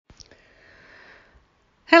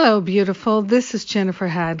Hello, beautiful. This is Jennifer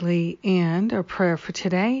Hadley, and our prayer for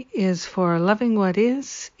today is for loving what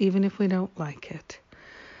is, even if we don't like it.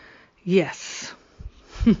 Yes,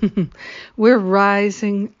 we're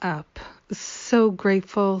rising up. So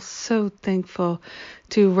grateful, so thankful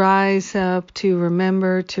to rise up, to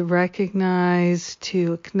remember, to recognize,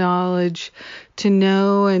 to acknowledge, to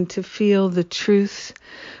know, and to feel the truth.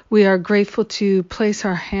 We are grateful to place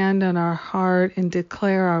our hand on our heart and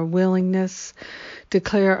declare our willingness,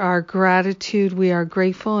 declare our gratitude. We are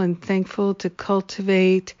grateful and thankful to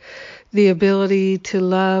cultivate the ability to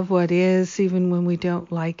love what is, even when we don't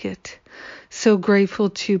like it. So grateful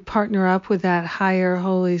to partner up with that higher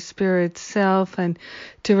Holy Spirit self and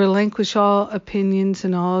to relinquish all opinions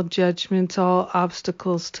and all judgments, all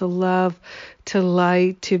obstacles to love, to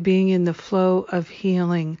light, to being in the flow of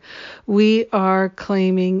healing. We are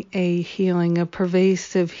claiming a healing, a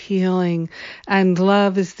pervasive healing, and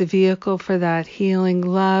love is the vehicle for that healing.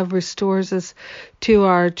 Love restores us to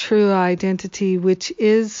our true identity, which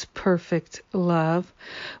is perfect love.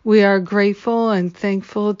 We are grateful and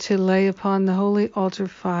thankful to lay upon the holy altar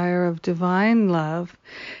fire of divine love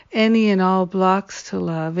any and all blocks to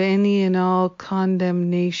love, any and all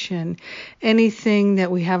condemnation, anything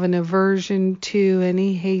that we have an aversion to,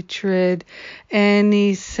 any hatred,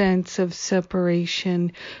 any sense of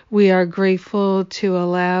separation. We are grateful to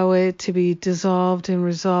allow it to be dissolved and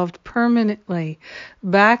resolved permanently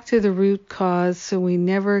back to the root cause so we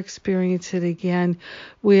never experience it again.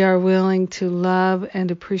 We are willing to love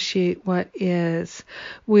and appreciate what is.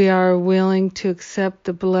 We are willing to accept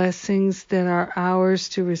the blessings that are ours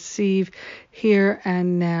to receive here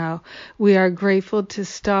and now. We are grateful to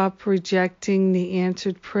stop rejecting the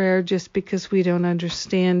answered prayer just because we don't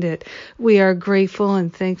understand it. We are grateful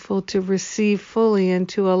and thankful to receive fully and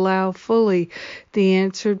to allow fully the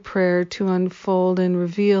answered prayer to unfold and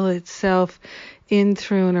reveal itself in,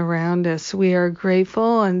 through, and around us. We are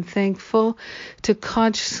grateful and thankful to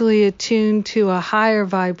consciously attune to a higher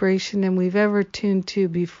vibration than we've ever tuned to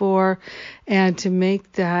before and to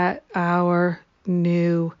make that our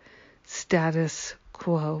new status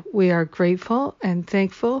quo. We are grateful and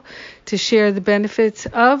thankful to share the benefits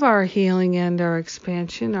of our healing and our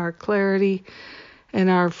expansion, our clarity, and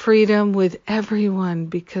our freedom with everyone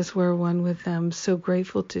because we're one with them. So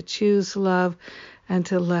grateful to choose love and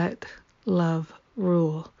to let love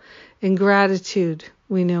rule. In gratitude,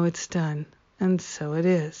 we know it's done, and so it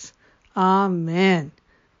is. Amen.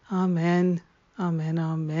 Amen. Amen.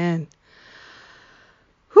 Amen.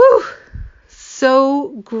 Whew. So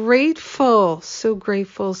grateful, so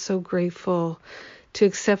grateful, so grateful to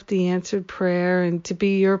accept the answered prayer and to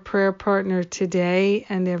be your prayer partner today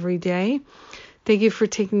and every day. Thank you for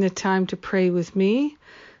taking the time to pray with me.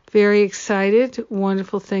 Very excited.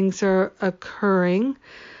 Wonderful things are occurring.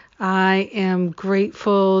 I am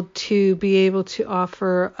grateful to be able to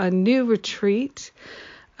offer a new retreat,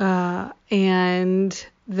 and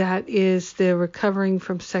that is the Recovering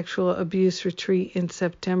from Sexual Abuse retreat in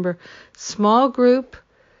September. Small group,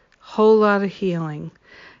 whole lot of healing.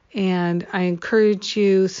 And I encourage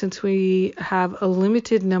you, since we have a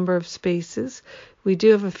limited number of spaces, we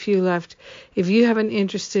do have a few left. If you have an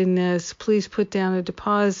interest in this, please put down a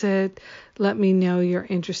deposit. Let me know you're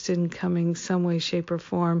interested in coming some way, shape, or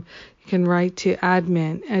form. You can write to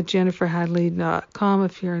admin@jenniferhadley.com.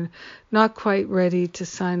 If you're not quite ready to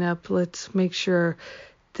sign up, let's make sure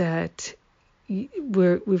that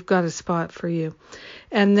we've got a spot for you.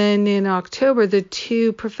 And then in October, the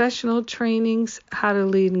 2 professional trainings, How to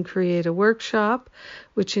Lead and Create a Workshop,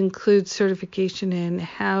 which includes certification in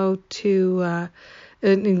how to,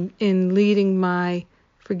 in leading my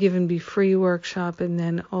Forgive and Be Free workshop, and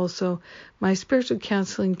then also my spiritual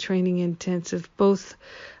counseling training intensive. Both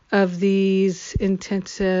of these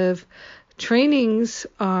intensive trainings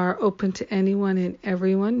are open to anyone and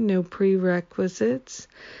everyone, no prerequisites.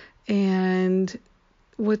 And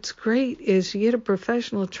what's great is you get a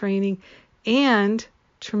professional training and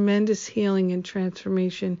tremendous healing and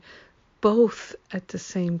transformation both at the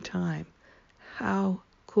same time. How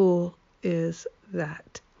cool is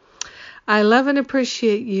that? I love and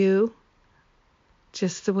appreciate you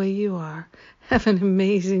just the way you are. Have an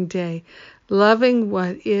amazing day. Loving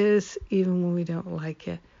what is even when we don't like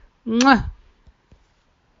it. Mwah!